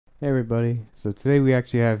Hey everybody, so today we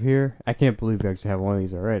actually have here, I can't believe we actually have one of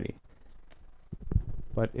these already,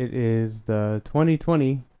 but it is the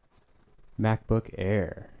 2020 MacBook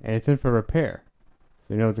Air, and it's in for repair,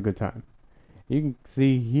 so you know it's a good time. You can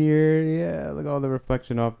see here, yeah, look at all the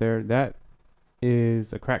reflection off there, that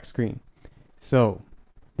is a cracked screen. So,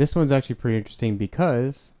 this one's actually pretty interesting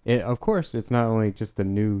because, of course, it's not only just the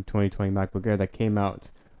new 2020 MacBook Air that came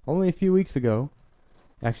out only a few weeks ago,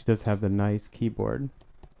 it actually does have the nice keyboard.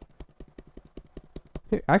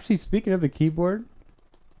 Actually, speaking of the keyboard,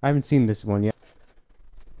 I haven't seen this one yet.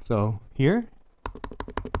 So here,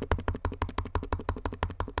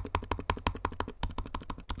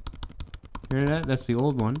 hear that? That's the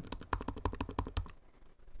old one.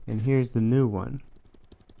 And here's the new one.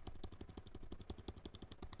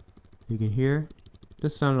 You can hear,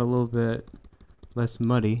 just sound a little bit less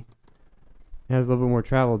muddy. It has a little bit more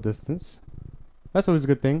travel distance. That's always a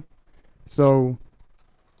good thing. So,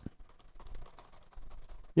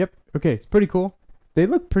 yep, okay, it's pretty cool. They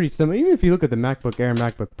look pretty similar. Even if you look at the MacBook Air and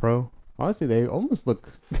MacBook Pro, honestly, they almost look...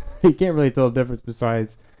 you can't really tell the difference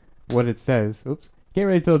besides what it says. Oops. You can't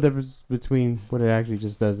really tell the difference between what it actually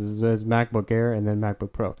just says. It says MacBook Air and then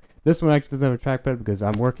MacBook Pro. This one actually doesn't have a trackpad because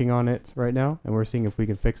I'm working on it right now, and we're seeing if we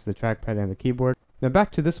can fix the trackpad and the keyboard. Now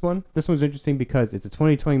back to this one. This one's interesting because it's a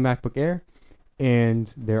 2020 MacBook Air,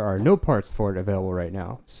 and there are no parts for it available right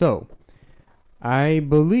now. So, I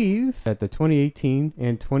believe that the 2018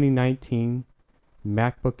 and 2019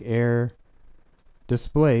 MacBook Air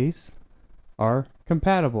displays are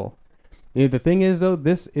compatible. The thing is though,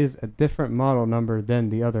 this is a different model number than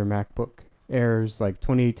the other MacBook Airs like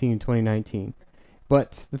 2018 and 2019.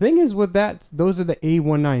 But the thing is with that, those are the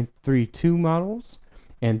A1932 models,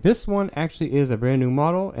 and this one actually is a brand new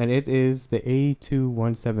model, and it is the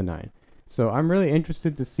A2179. So I'm really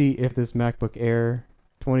interested to see if this MacBook Air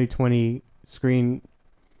 2020 screen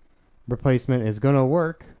replacement is going to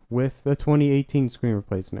work with the 2018 screen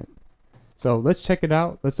replacement. So let's check it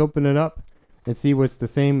out. Let's open it up and see what's the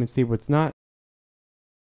same and see what's not.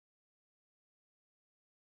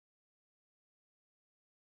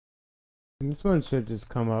 And this one should just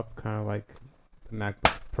come up kind of like the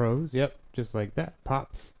MacBook Pros. Yep, just like that.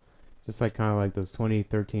 Pops. Just like kind of like those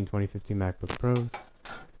 2013, 2015 MacBook Pros.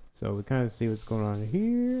 So we kind of see what's going on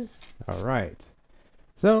here. Alright.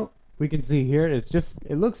 So we can see here, it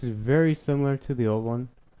looks very similar to the old one.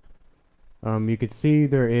 You can see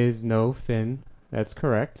there is no fin. That's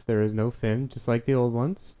correct. There is no fin, just like the old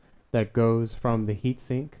ones, that goes from the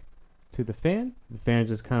heatsink to the fan. The fan is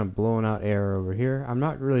just kind of blowing out air over here. I'm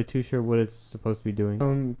not really too sure what it's supposed to be doing.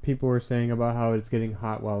 Some people were saying about how it's getting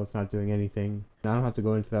hot while it's not doing anything. I don't have to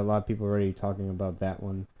go into that. A lot of people are already talking about that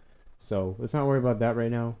one. So let's not worry about that right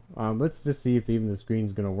now. Let's just see if even the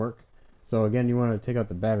screen's going to work. So again, you want to take out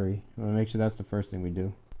the battery. I want to make sure that's the first thing we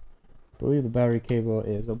do. I believe the battery cable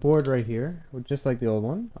is a board right here, just like the old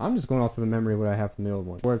one. I'm just going off of the memory of what I have from the old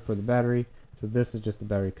one. Board for the battery. So this is just the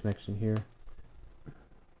battery connection here.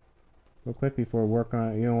 Real quick before work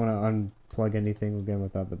on it, you don't want to unplug anything again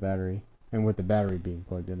without the battery. And with the battery being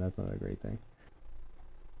plugged in, that's not a great thing.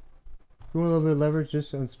 If you want a little bit of leverage,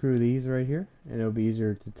 just unscrew these right here, and it'll be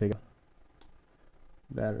easier to take out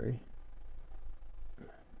the battery.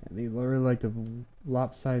 And they really like to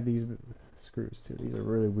lopside these screws too. These are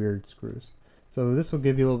really weird screws. So this will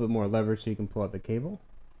give you a little bit more leverage so you can pull out the cable.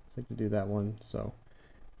 So I can do that one. So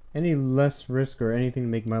any less risk or anything to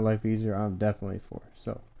make my life easier, I'm definitely for.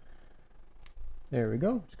 So there we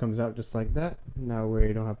go. It comes out just like that. Now where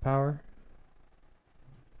you don't have power.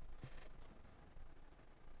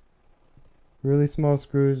 Really small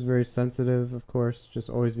screws, very sensitive, of course. Just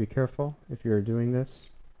always be careful if you're doing this.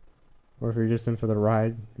 Or if you're just in for the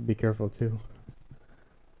ride, be careful too.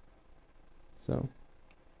 So,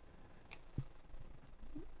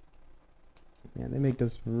 man, they make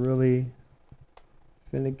this really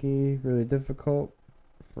finicky, really difficult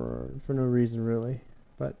for no reason really,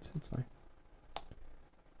 but it's fine.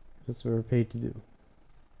 That's what we're paid to do.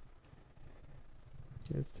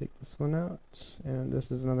 Let's take this one out, and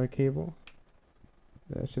this is another cable.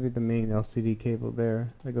 That should be the main LCD cable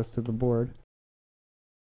there that goes to the board.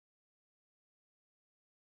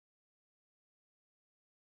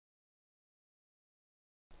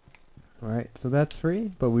 Alright, so that's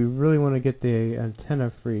free, but we really want to get the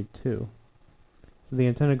antenna free too. So the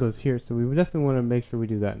antenna goes here, so we definitely want to make sure we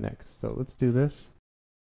do that next. So let's do this.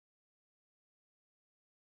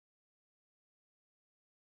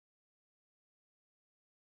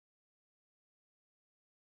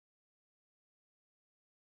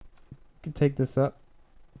 You can take this up.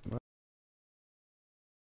 So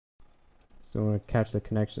I want to catch the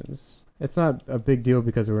connections. It's not a big deal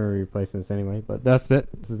because we're gonna be replacing this anyway. But that's it.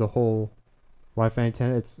 This is the whole Wi-Fi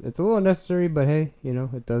antenna. It's a little unnecessary, but hey, you know,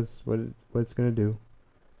 it does what it's gonna do.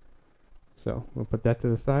 So we'll put that to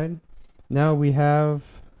the side. Now we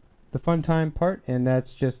have the fun time part, and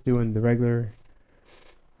that's just doing the regular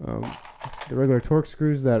Torx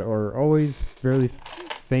screws that are always fairly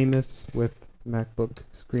famous with MacBook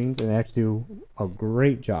screens, and they actually do a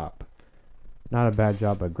great job. Not a bad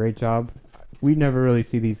job, but a great job. We never really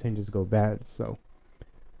see these hinges go bad, so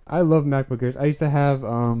I love MacBook Airs. I used to have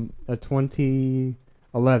a 2011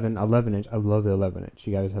 11-inch. I love the 11-inch.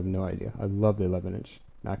 You guys have no idea. I love the 11-inch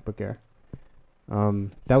MacBook Air.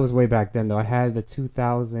 That was way back then, though. I had the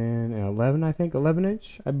 2011, I think,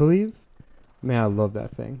 11-inch, I believe. Man, I love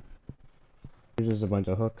that thing. There's just a bunch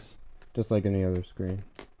of hooks, just like any other screen.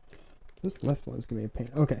 This left one's gonna be a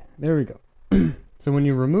pain. Okay, there we go. So when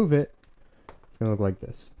you remove it, it's gonna look like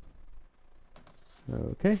this.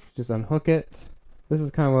 Okay, just unhook it. This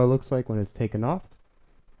is kind of what it looks like when it's taken off.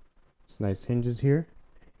 It's nice hinges here.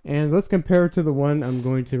 And let's compare it to the one I'm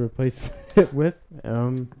going to replace it with.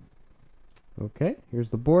 Okay,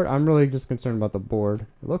 here's the board. I'm really just concerned about the board.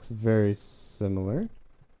 It looks very similar.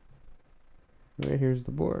 Okay, here's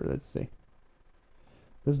the board. Let's see.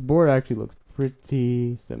 This board actually looks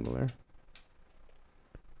pretty similar.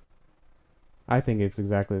 I think it's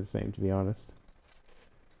exactly the same, to be honest.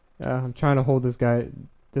 I'm trying to hold this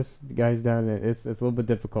guy's down, and it's a little bit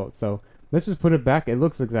difficult. So let's just put it back. It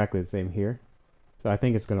looks exactly the same here, so I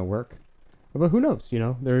think it's gonna work. But who knows? You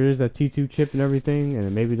know, there is a T2 chip and everything, and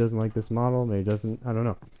it maybe doesn't like this model, maybe it doesn't. I don't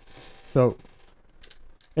know. So,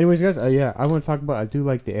 anyways, guys, yeah, I want to talk about. I do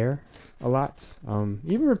like the Air a lot.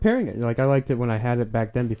 Even repairing it, like I liked it when I had it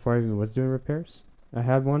back then before I even was doing repairs. I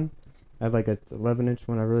had one. I had like a 11-inch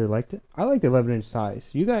one. I really liked it. I like the 11-inch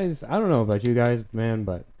size. You guys, I don't know about you guys, man,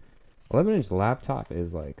 but 11-inch laptop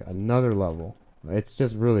is like another level. It's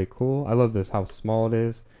just really cool. I love this how small it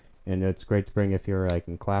is, and it's great to bring if you're like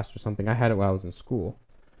in class or something. I had it while I was in school,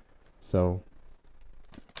 so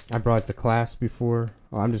I brought it to class before.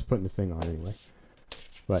 Oh, I'm just putting this thing on anyway.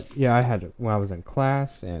 But yeah, I had it when I was in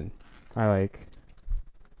class, and I like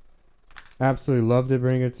absolutely loved it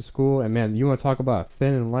bringing it to school. And man, you want to talk about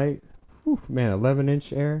thin and light? Whew, man,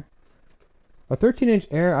 11-inch Air. A 13-inch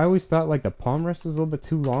Air, I always thought like the palm rest was a little bit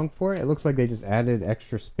too long for it. It looks like they just added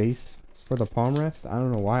extra space for the palm rest. I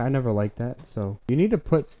don't know why. I never liked that. So you need to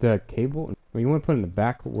put the cable, you want to put it in the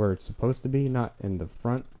back where it's supposed to be, not in the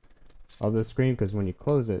front of the screen, because when you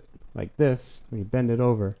close it like this, when you bend it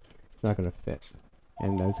over, it's not going to fit.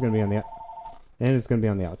 And it's going to be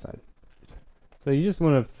on the outside. So you just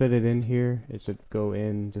want to fit it in here. It should go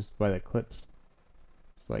in just by the clips,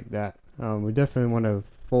 just like that. We definitely want to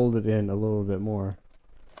fold it in a little bit more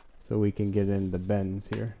so we can get in the bends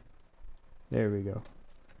here. There we go.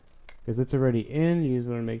 Because it's already in, you just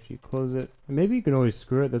want to make sure you close it. And maybe you can always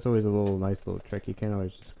screw it. That's always a nice little trick. You can't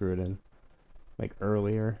always just screw it in like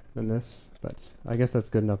earlier than this, but I guess that's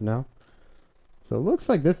good enough now. So it looks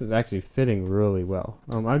like this is actually fitting really well.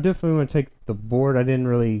 I definitely want to take the board. I didn't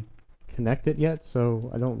really connect it yet,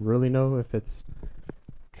 so I don't really know if it's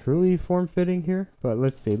truly form-fitting here, but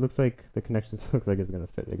let's see. It looks like the connections looks like it's going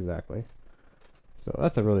to fit exactly. So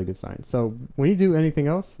that's a really good sign. So when you do anything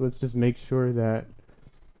else, let's just make sure that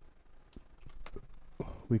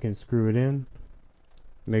we can screw it in.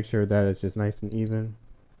 Make sure that it's just nice and even.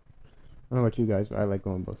 I don't know about you guys, but I like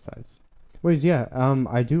going both sides. Anyways, yeah,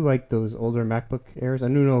 I do like those older MacBook Airs. I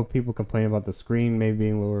know people complain about the screen maybe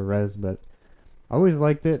being lower res, but I always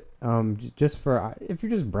liked it. Just for if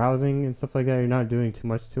you're just browsing and stuff like that, you're not doing too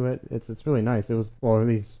much to it. It's really nice. It was, well, at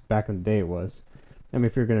least back in the day it was. I mean,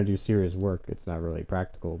 if you're gonna do serious work, it's not really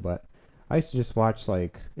practical. But I used to just watch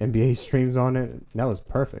like NBA streams on it. That was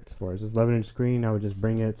perfect for it. It's just 11-inch screen. I would just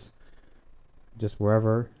bring it just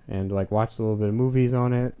wherever and like watch a little bit of movies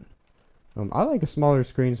on it. I like smaller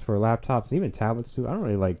screens for laptops and even tablets too. I don't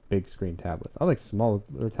really like big screen tablets. I like smaller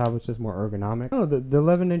tablets, just more ergonomic. Oh, the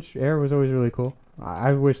 11-inch Air was always really cool.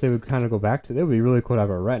 I wish they would kind of go back to it. It would be really cool to have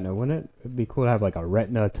a Retina, wouldn't it? It'd be cool to have like a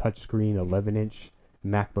Retina touchscreen 11-inch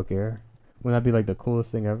MacBook Air. Wouldn't that be like the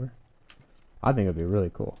coolest thing ever? I think it'd be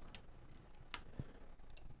really cool.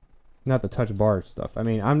 Not the touch bar stuff. I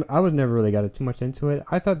mean, I was never really got too much into it.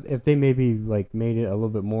 I thought if they maybe like made it a little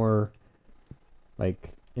bit more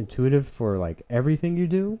like intuitive for like everything you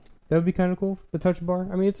do, that would be kind of cool. The touch bar.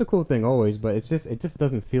 I mean, it's a cool thing always, but it just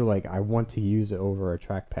doesn't feel like I want to use it over a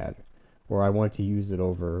trackpad, or I want to use it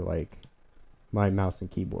over like my mouse and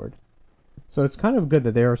keyboard. So it's kind of good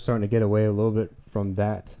that they are starting to get away a little bit from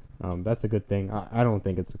that. That's a good thing. I don't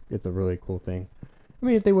think it's a really cool thing. I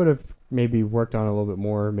mean, if they would have maybe worked on it a little bit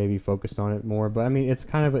more, maybe focused on it more. But I mean, it's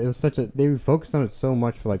kind of it was such a they focused on it so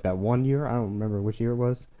much for like that 1 year. I don't remember which year it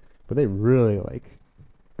was, but they really like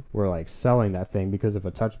were like selling that thing because of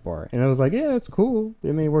a touch bar, and it was like, yeah, it's cool. I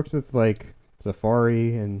mean, it works with like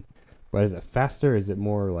Safari, and but is it faster? Is it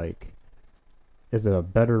more like is it a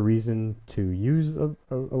better reason to use a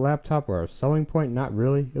laptop or a selling point? Not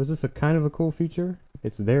really. It was just a kind of a cool feature.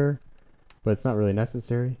 It's there, but it's not really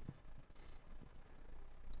necessary.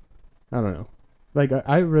 I don't know. Like,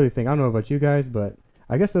 I really think, I don't know about you guys, but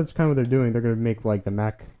I guess that's kind of what they're doing. They're going to make like the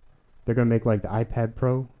Mac, they're going to make like the iPad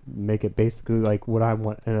Pro, make it basically like what I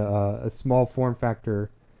want, a small form factor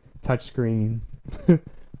touchscreen,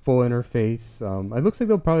 full interface. It looks like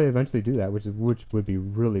they'll probably eventually do that, which would be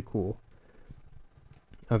really cool.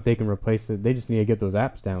 If they can replace it, they just need to get those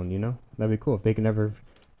apps down, you know? That'd be cool. If they can ever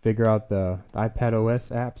figure out the iPad OS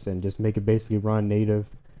apps and just make it basically run native,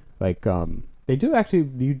 like, they do actually,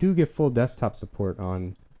 you do get full desktop support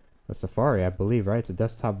on a Safari, I believe, right? It's a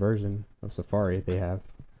desktop version of Safari they have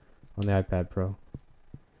on the iPad Pro,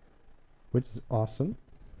 which is awesome.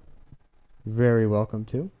 Very welcome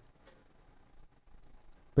to.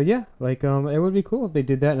 But yeah, like, it would be cool if they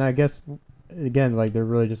did that, and I guess, again, like, they're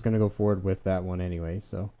really just going to go forward with that one anyway,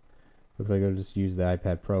 so looks like they'll just use the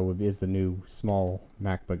iPad Pro is the new small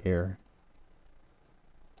MacBook Air.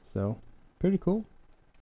 So, pretty cool.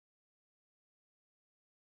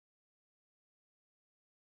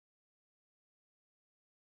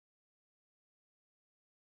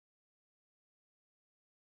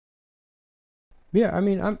 Yeah, I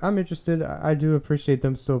mean, I'm interested. I do appreciate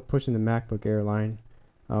them still pushing the MacBook Air line.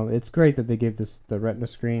 It's great that they gave this the Retina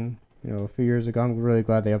screen, you know, a few years ago. I'm really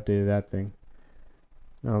glad they updated that thing.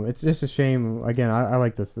 It's just a shame. Again, I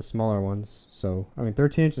like the smaller ones. So, I mean,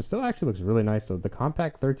 13 inches still actually looks really nice. So the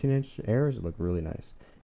compact 13-inch Airs look really nice.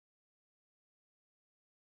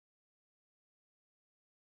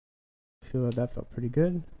 I feel like that felt pretty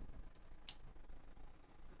good.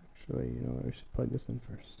 Actually, you know, I should plug this in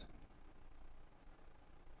first.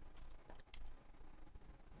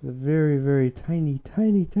 The very, very tiny,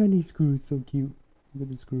 tiny, tiny screw. It's so cute. Look at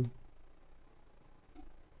the screw.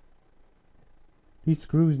 These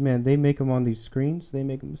screws, man, they make them on these screens. They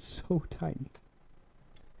make them so tiny.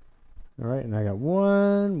 Alright, and I got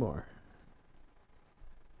one more.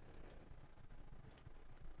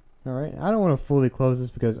 Alright, I don't want to fully close this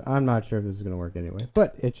because I'm not sure if this is going to work anyway.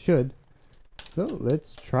 But it should. So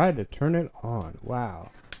let's try to turn it on. Wow.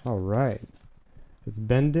 Alright. Let's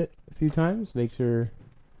bend it a few times. Make sure...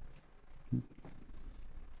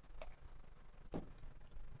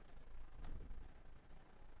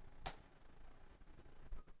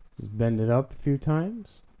 Just bend it up a few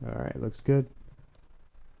times. Alright, looks good.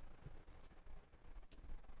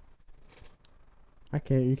 You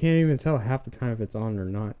can't even tell half the time if it's on or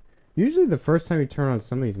not. Usually the first time you turn on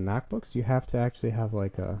some of these MacBooks, you have to actually have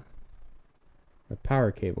like a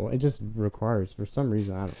power cable. It just requires, for some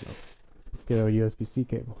reason, I don't know. Let's get a USB-C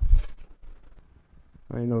cable.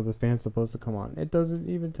 I know the fan's supposed to come on. It doesn't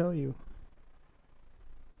even tell you.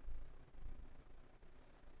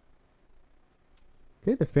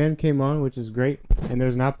 Okay, the fan came on, which is great. And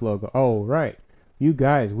there's an Apple logo. Oh, right. You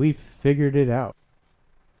guys, we figured it out.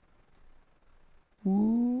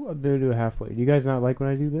 Ooh, I'm going to do it halfway. Do you guys not like when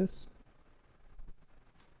I do this?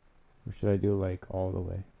 Or should I do it like all the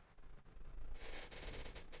way?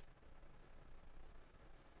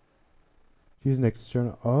 Use an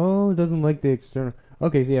external. Oh, it doesn't like the external.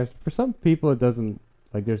 Okay, so yeah, for some people it doesn't,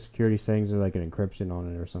 like their security settings are like an encryption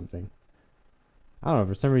on it or something. I don't know,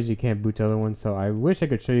 for some reason you can't boot to other ones, so I wish I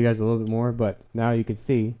could show you guys a little bit more, but now you can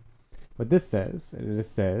see what this says. And it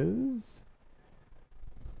says,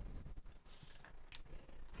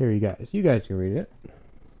 here you guys can read it.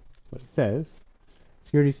 What it says,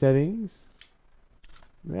 security settings.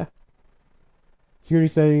 Yeah. Security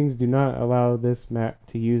settings do not allow this Mac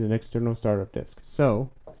to use an external startup disk.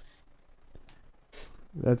 So,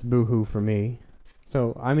 that's boo-hoo for me.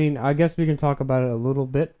 So, I mean, I guess we can talk about it a little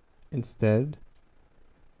bit instead.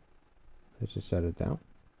 Let's just shut it down.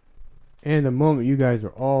 And the moment you guys are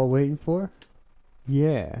all waiting for.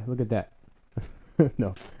 Yeah, look at that.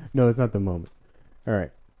 No, it's not the moment. All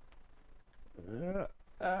right.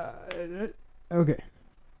 Okay.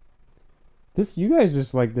 You guys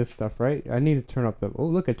just like this stuff, right? I need to turn up the... Oh,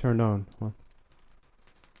 look, it turned on. Huh.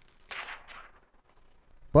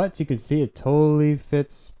 But you can see it totally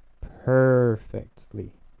fits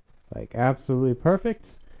perfectly. Like, absolutely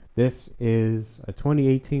perfect. This is a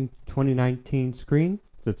 2018-2019 screen.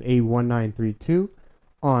 So it's A1932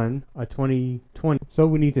 on a 2020. So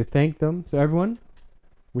we need to thank them. So everyone,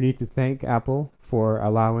 we need to thank Apple for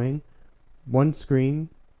allowing one screen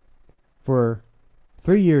for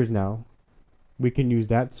 3 years now. We can use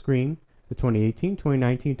that screen, the 2018,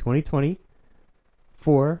 2019, 2020,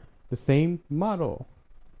 for the same model.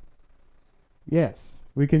 Yes,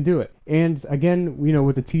 we can do it. And again, you know,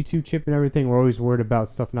 with the T2 chip and everything, we're always worried about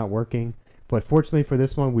stuff not working. But fortunately for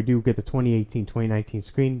this one, we do get the 2018, 2019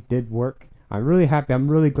 screen. Did work. I'm really happy. I'm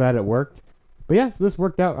really glad it worked. But yeah, so this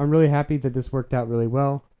worked out. I'm really happy that this worked out really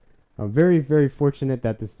well. I'm very, very fortunate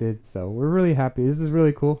that this did. So we're really happy. This is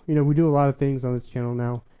really cool. You know, we do a lot of things on this channel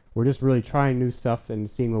now. We're just really trying new stuff and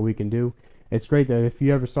seeing what we can do. It's great that if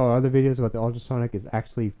you ever saw other videos about the ultrasonic is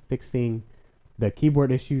actually fixing the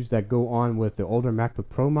keyboard issues that go on with the older MacBook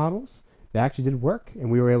Pro models. They actually did work, and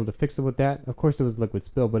we were able to fix it with that. Of course, it was liquid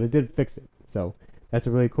spill, but it did fix it. So that's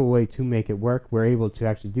a really cool way to make it work. We're able to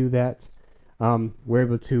actually do that. We're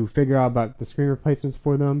able to figure out about the screen replacements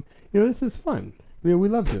for them. You know, this is fun. We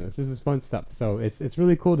love doing this. This is fun stuff. So it's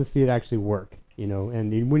really cool to see it actually work, you know,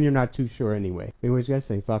 and when you're not too sure anyway. Anyways, guys,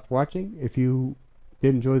 thanks a lot for watching. If you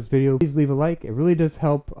did enjoy this video, please leave a like. It really does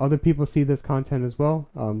help other people see this content as well.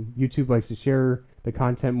 YouTube likes to share the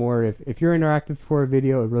content more. If you're interactive for a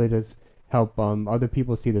video, it really does help other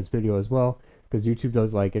people see this video as well, because YouTube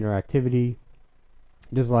does like interactivity,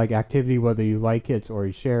 just like activity, whether you like it or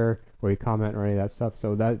you share or you comment or any of that stuff.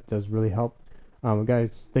 So that does really help.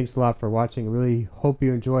 Guys, thanks a lot for watching. I really hope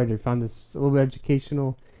you enjoyed or found this a little bit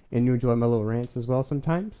educational, and you enjoy my little rants as well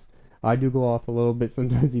sometimes. I do go off a little bit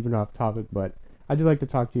sometimes, even off topic, but I do like to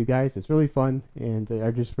talk to you guys. It's really fun, and I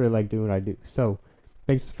just really like doing what I do. So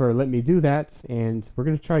thanks for letting me do that, and we're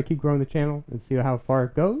going to try to keep growing the channel and see how far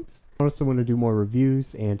it goes. I also want to do more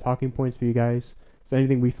reviews and talking points for you guys. So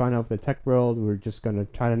anything we find out with the tech world, we're just going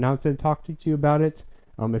to try to announce it and talk to you about it.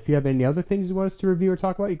 If you have any other things you want us to review or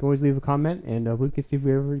talk about, you can always leave a comment, and we can see if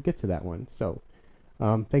we ever get to that one. So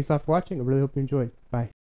thanks a lot for watching. I really hope you enjoyed.